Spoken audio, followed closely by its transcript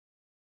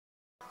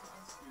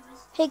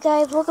Hey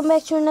guys, welcome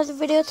back to another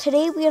video.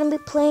 Today we're going to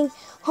be playing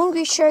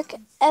Hungry Shark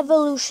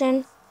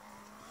Evolution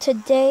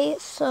today.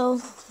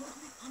 So,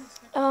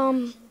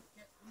 yeah,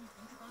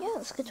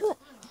 let's get to it.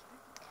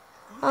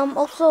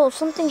 Also,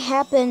 something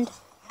happened,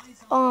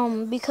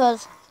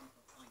 because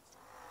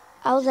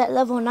I was at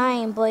level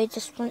 9, but it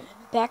just went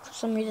back for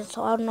some reason,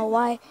 so I don't know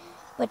why.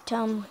 But,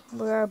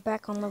 we're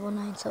back on level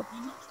 9, so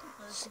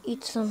let's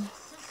eat some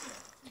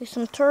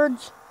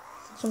turds,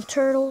 some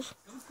turtles.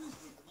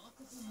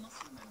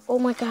 Oh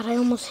my god, I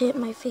almost hit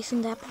my face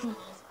in that one.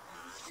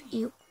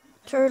 Eat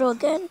turtle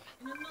again.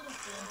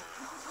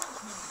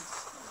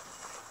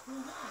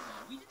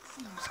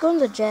 Let's go in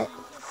the jet.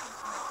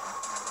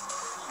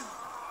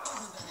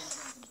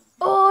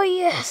 Oh,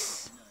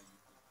 yes.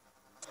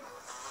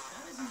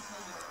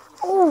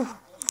 Oh,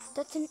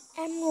 that's an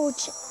emerald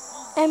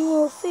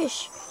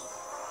fish.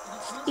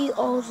 Let's eat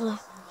all the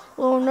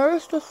little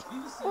nurses.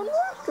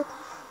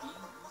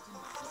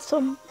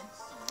 Some.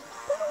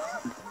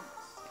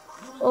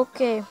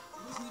 Okay.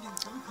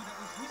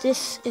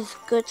 This is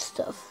good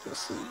stuff.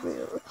 This is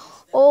real.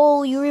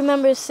 Oh, you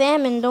remember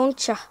salmon,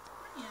 don't ya?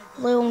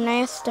 Little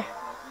nasty.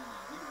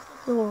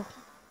 Little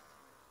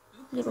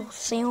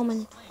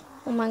salmon.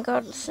 Oh my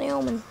god, the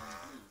salmon.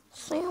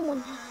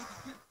 Salmon.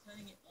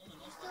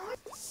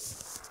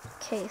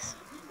 Okay, so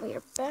we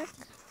are back.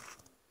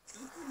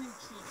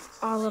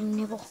 I'll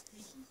nibble.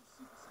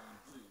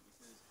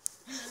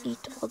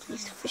 Eat all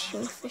these fish.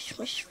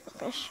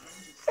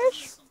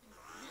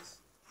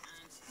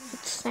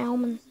 It's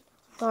salmon.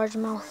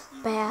 Largemouth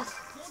bass.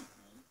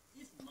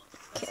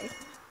 Okay.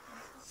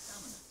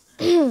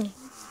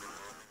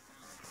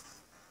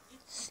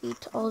 Let's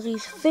eat all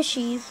these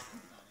fishies.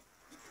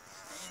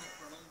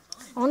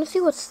 I want to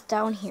see what's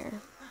down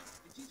here.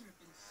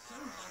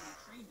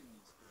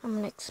 I'm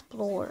gonna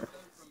explore.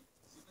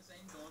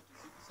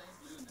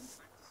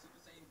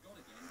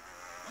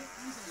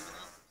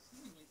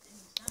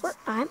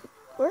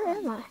 Where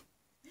am I?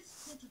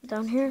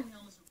 Down here.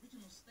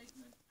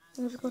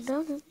 Let's go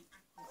down here.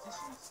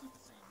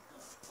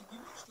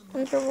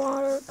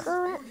 Underwater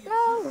current.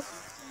 No.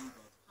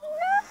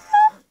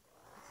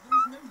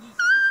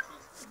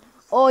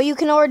 Oh, you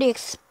can already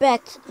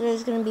expect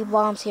there's gonna be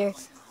bombs here.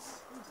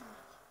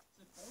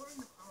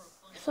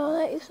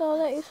 You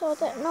saw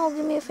that. No,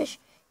 give me a fish.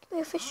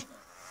 No.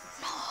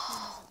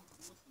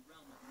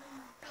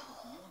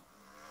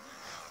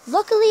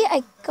 Luckily,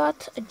 I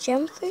got a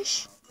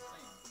gemfish.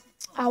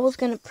 I was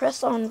gonna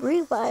press on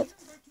revive.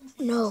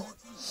 No.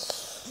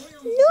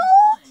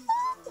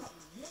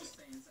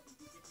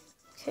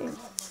 Okay.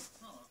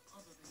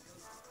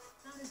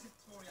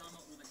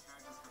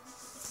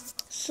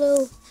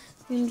 So,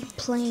 I'm gonna be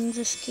playing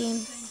this game.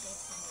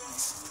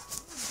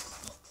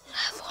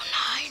 Level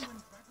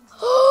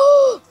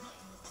 9.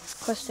 Of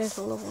course, there's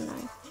a level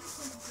 9.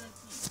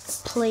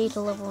 Played a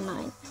level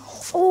 9.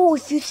 Oh,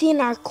 if you see in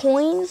our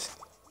coins,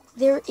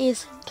 there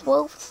is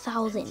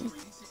 12,000.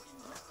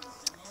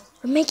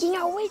 We're making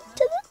our way to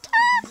the top.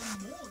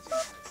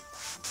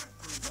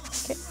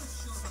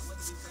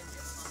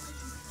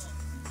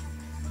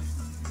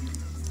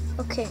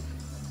 Okay.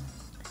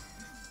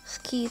 Let's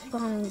keep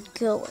on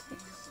going.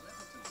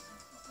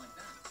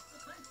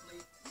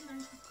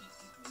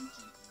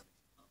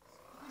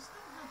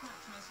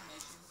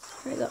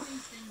 Here we go.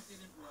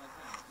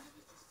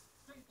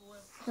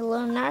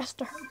 Hello,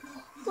 Master.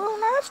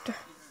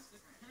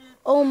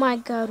 Oh my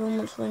god,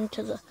 almost went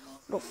into the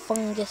little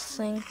fungus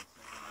thing.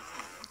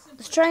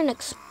 Let's try and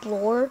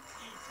explore.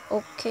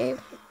 Okay,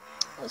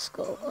 let's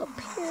go up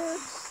here.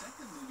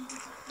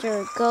 There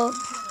we go.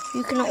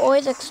 You can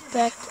always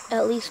expect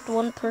at least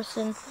one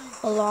person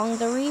along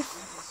the reef.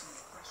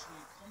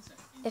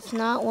 If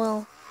not,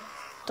 well,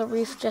 the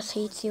reef just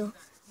hates you,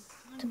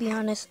 to be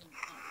honest.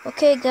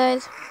 Okay,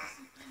 guys.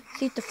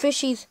 See the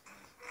fishies.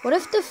 What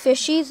if the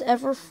fishies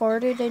ever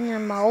farted in your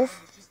mouth?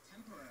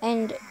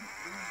 And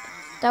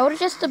that would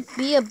just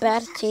be a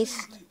bad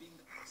taste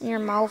in your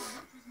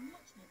mouth.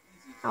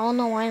 I don't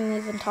know why I'm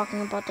even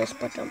talking about this,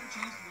 but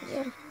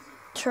yeah.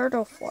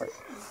 Turtle fart.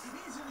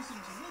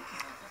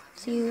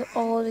 See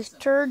all these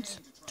turds,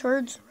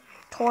 tortoise.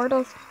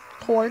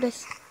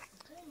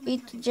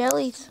 Eat the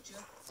jellies.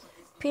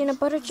 Peanut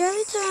butter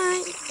jelly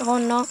time. Oh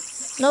no.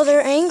 No,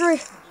 they're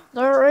angry.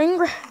 They're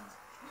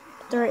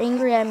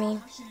angry at me.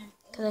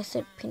 Because I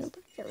said peanut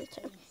butter jelly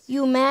time.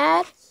 You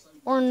mad?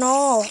 Or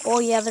no? Oh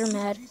yeah, they're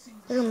mad.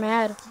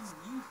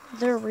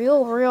 They're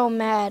real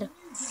mad.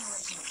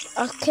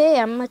 Okay,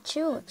 I'm gonna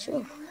chill.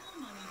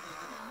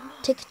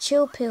 Take a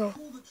chill pill.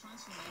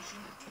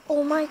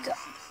 Oh my god.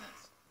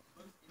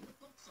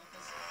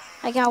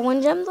 I got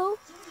one gem though.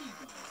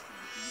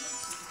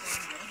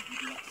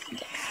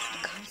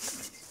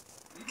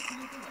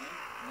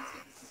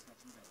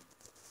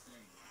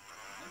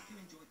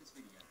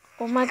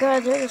 Oh my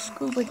god, there's a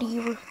scuba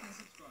diver.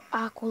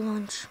 Aqua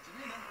lunch.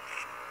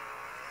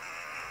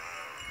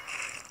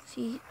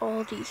 See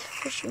all these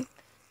fishing.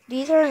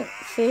 These aren't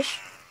fish,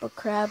 but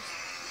crabs.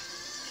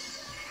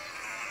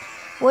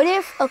 What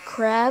if a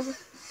crab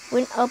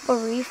went up a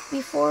reef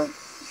before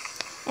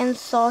and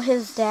saw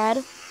his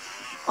dad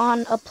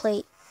on a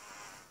plate.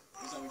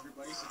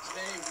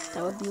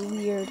 That would be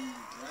weird.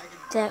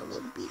 That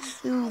would be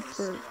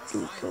super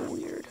duper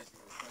weird.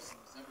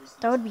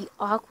 That would be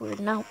awkward,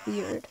 not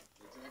weird.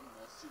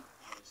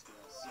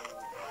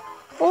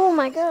 Oh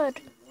my god.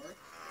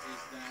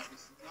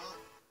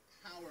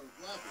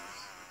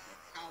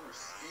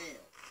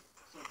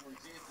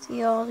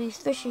 See all these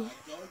fishies.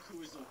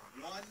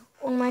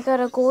 Oh my god,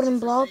 a golden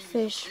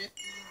blobfish.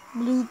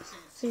 Blue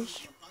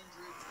fish.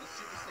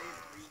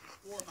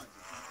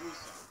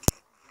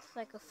 It's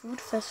like a food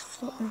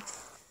fest or something.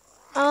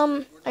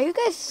 Are you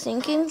guys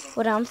thinking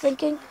what I'm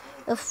thinking?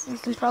 If we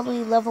can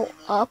probably level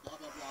up.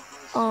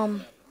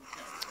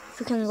 If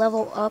we can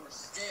level up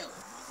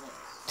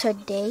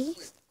today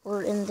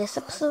or in this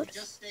episode.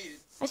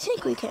 I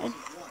think we can.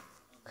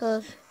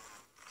 Because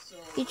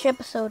each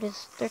episode is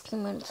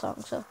 13 minutes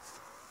long, so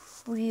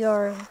we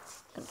are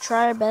going to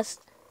try our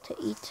best to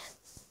eat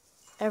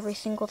every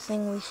single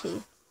thing we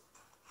see.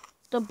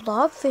 The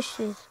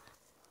blobfishes,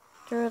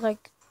 I'm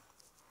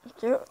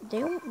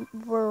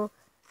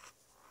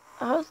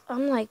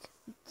like,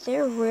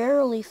 they're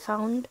rarely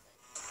found,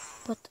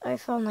 but I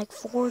found like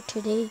 4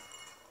 today.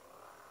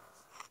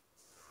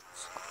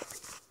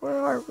 Where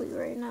are we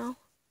right now?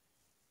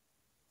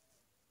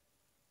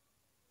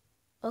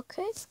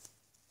 Okay,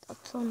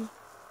 that's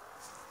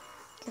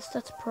guess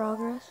that's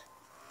progress.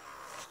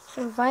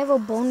 Survival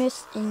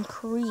bonus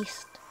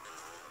increased.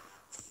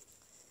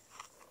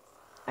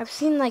 I've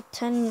seen like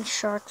 10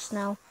 sharks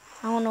now.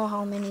 I don't know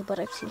how many, but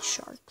I've seen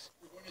sharks.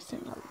 I've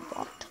seen a lot of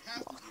sharks.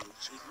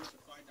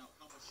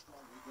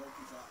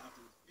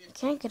 I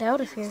can't get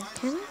out of here,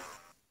 can I?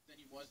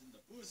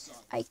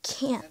 I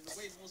can't.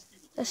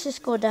 Let's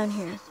just go down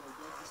here.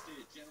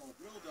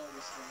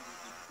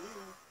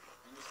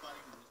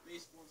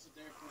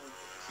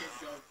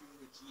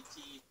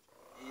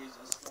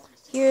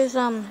 Here's,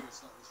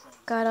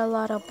 got a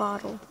lot of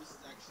bottle.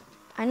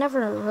 I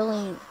never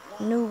really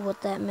knew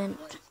what that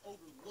meant.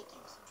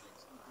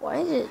 Why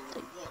is it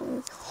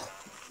like...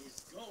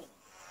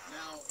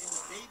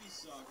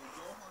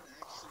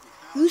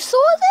 You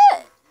saw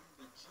that?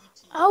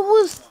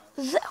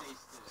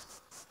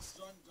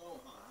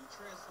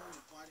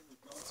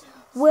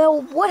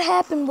 Well, what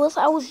happened was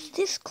I was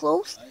this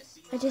close.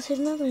 I just hit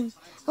another one.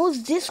 I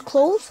was this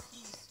close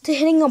to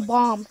hitting a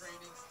bomb.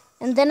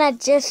 And then at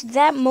just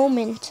that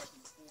moment,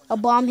 a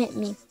bomb hit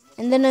me.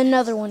 And then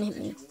another one hit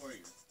me.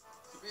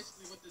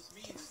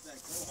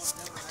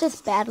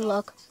 Just bad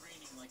luck.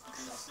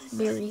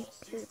 Very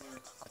bad luck.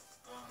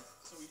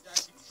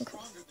 Okay.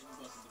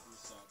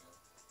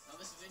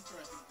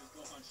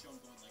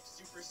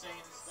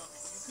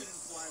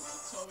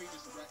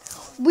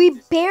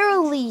 We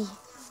barely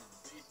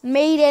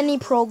made any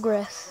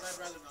progress.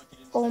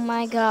 Oh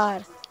my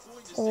god.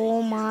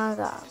 Oh my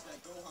god.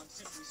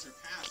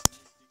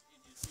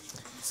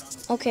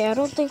 Okay, I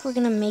don't think we're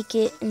gonna make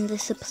it in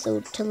this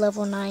episode to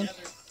level 9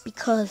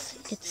 because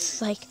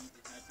it's like,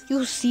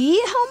 you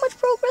see how much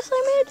progress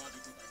I made?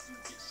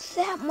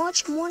 That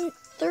much more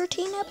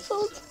 13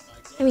 episodes?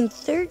 I mean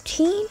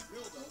 13?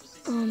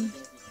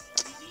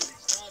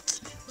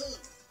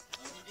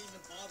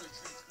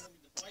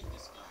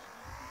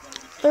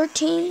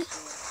 13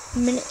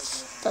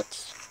 minutes.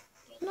 That's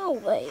no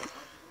way.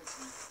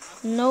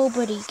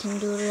 Nobody can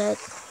do that.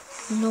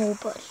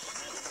 Nobody.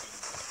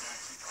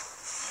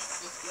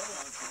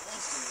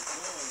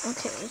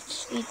 Okay,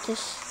 let's eat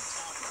this.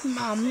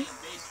 Mom.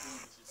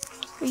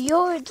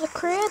 Yo, the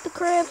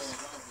crabs.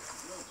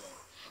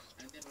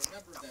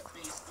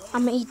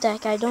 I'm gonna eat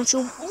that guy, don't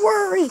you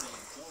worry.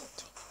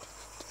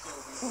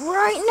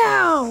 Right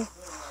now.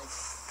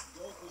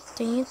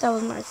 Dang it, that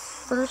was my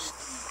first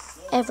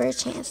ever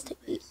chance to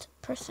eat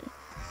person.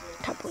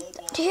 Top with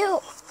that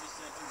tail.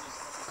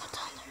 Go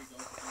down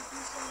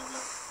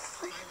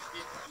there.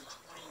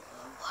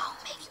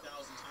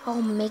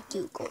 I'll make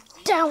you go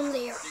down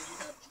there.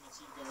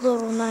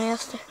 Little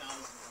nasty.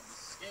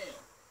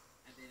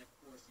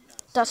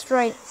 That's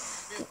right.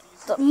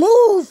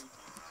 Move!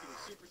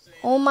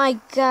 Oh my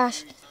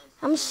gosh.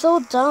 I'm so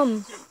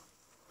dumb.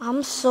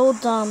 I'm so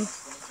dumb.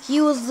 He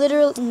was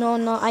literally...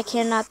 No, I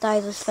cannot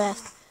die this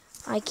fast.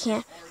 I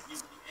can't.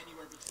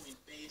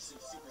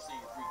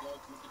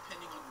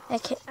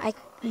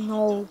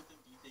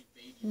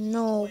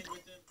 No.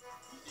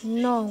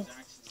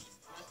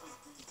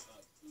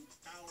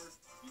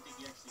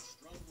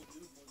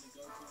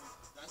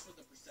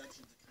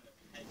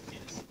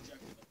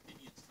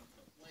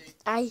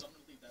 I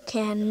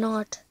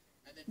cannot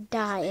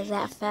die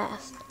that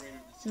fast.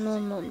 No.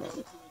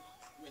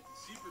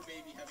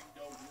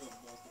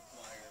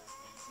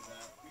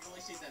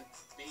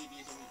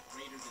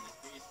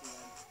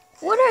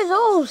 What are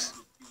those?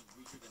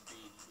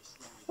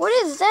 What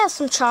is that?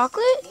 Some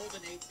chocolate?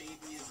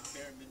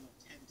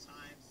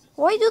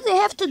 Why do they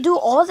have to do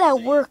all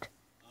that work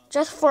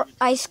just for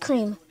ice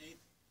cream?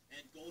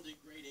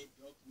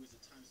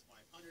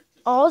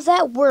 All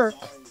that work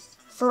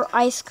for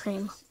ice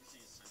cream.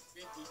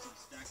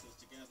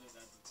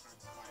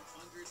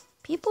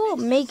 People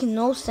make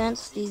no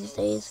sense these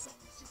days.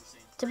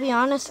 To be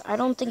honest, I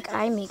don't think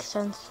I make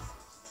sense.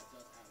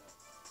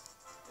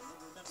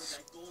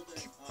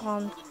 Keep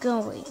on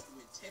going.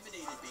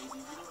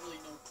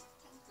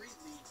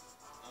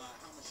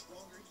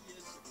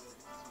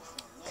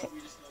 Okay.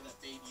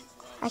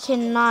 I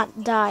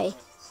cannot die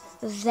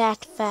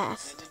that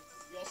fast.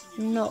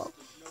 No.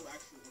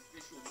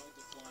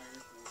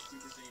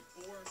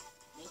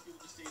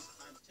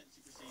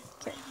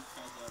 Okay.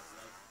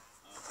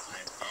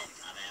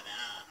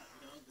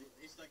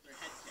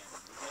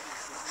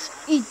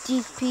 Eat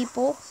these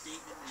people.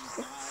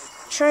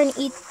 Try and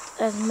eat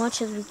as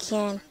much as we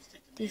can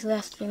these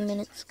last 3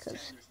 minutes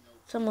because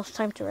it's almost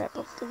time to wrap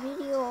up the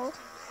video.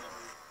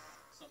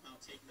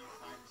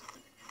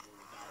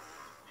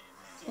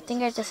 I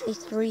think I just ate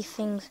 3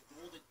 things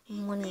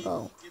in one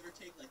go.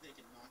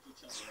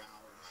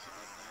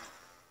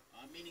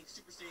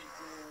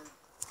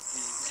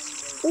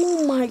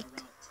 Oh my,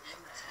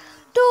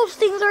 those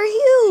things are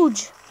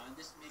huge!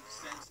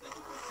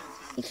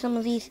 Eat some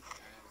of these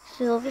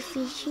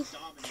silverfishes,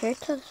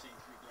 turtles,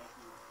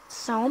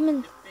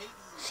 salmon.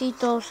 See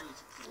those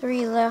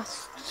 3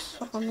 last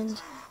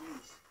salmons.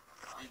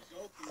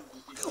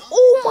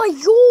 Oh my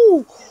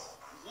god!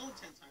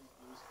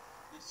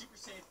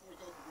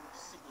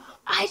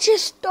 I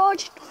just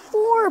dodged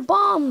 4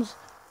 bombs.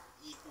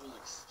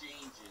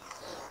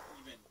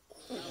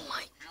 Oh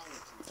my.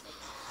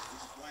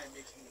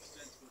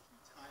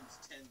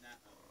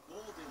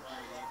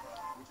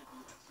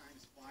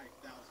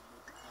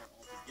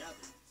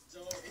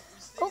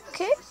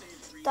 Okay,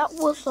 that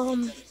was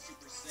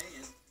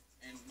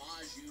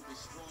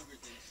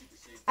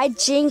I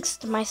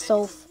jinxed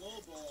myself.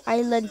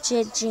 I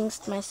legit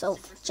jinxed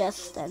myself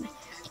just then.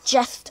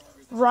 Just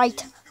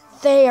right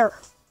there.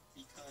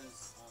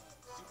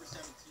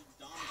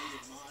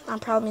 I'm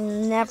probably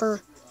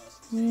never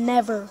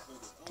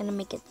gonna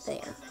make it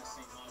there.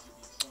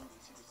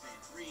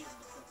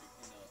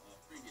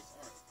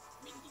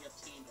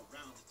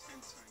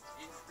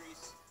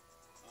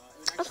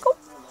 Let's go.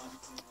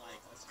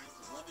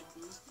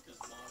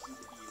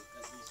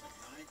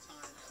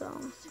 So,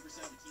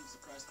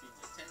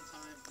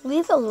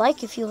 leave a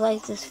like if you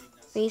like this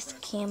face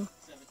cam.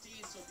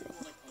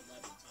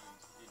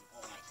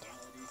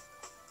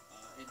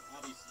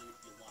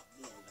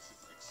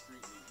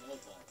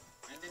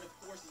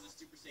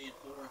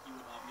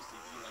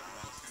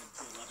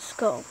 Let's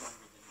go.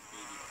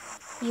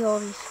 Eat all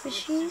these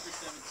fishies.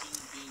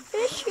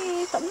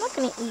 Fishies! I'm not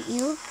gonna eat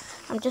you.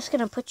 I'm just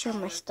gonna put you in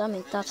my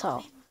stomach, that's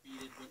all.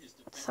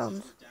 That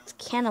sounds, it's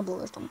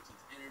cannibalism.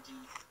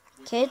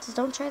 Kids,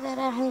 don't try that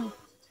at home.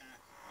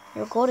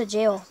 You'll go to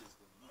jail.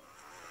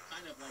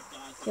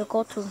 You'll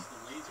go to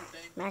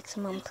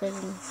maximum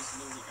prison.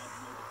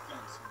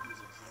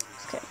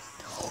 Okay.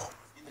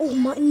 Oh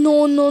my,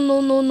 no. No.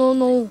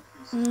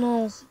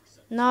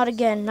 Not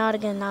again. Not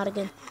again. Not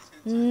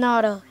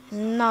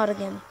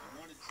again.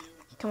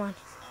 Come on.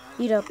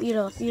 Eat up.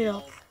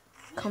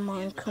 Come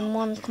on.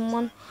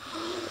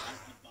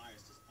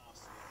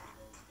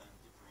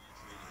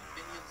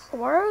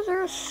 Why are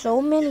there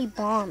so many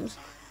bombs?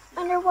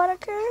 Underwater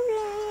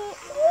current.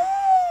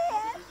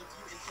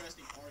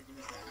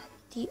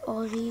 Eat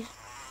all these.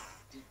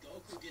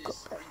 Go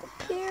back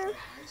up here.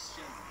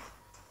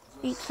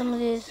 Eat some of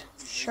this.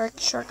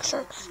 Sharks.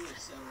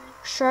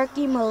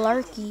 Sharky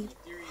malarkey.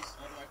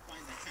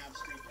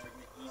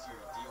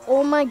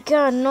 Oh my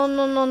god,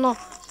 no.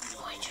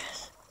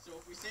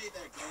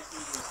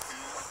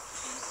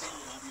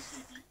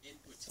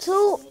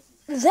 So,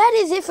 that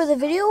is it for the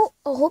video.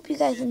 I hope you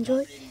guys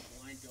enjoyed.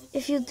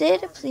 If you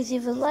did, please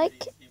leave a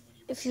like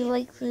if you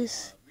like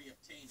this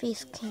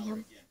face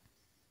cam.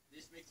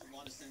 This makes a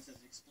lot of sense as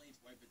it explains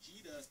why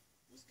Vegeta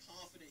was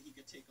confident he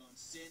could take on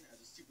Sin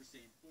as a Super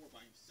Saiyan 4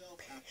 by himself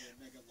after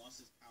Omega lost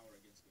his power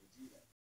against Gogeta.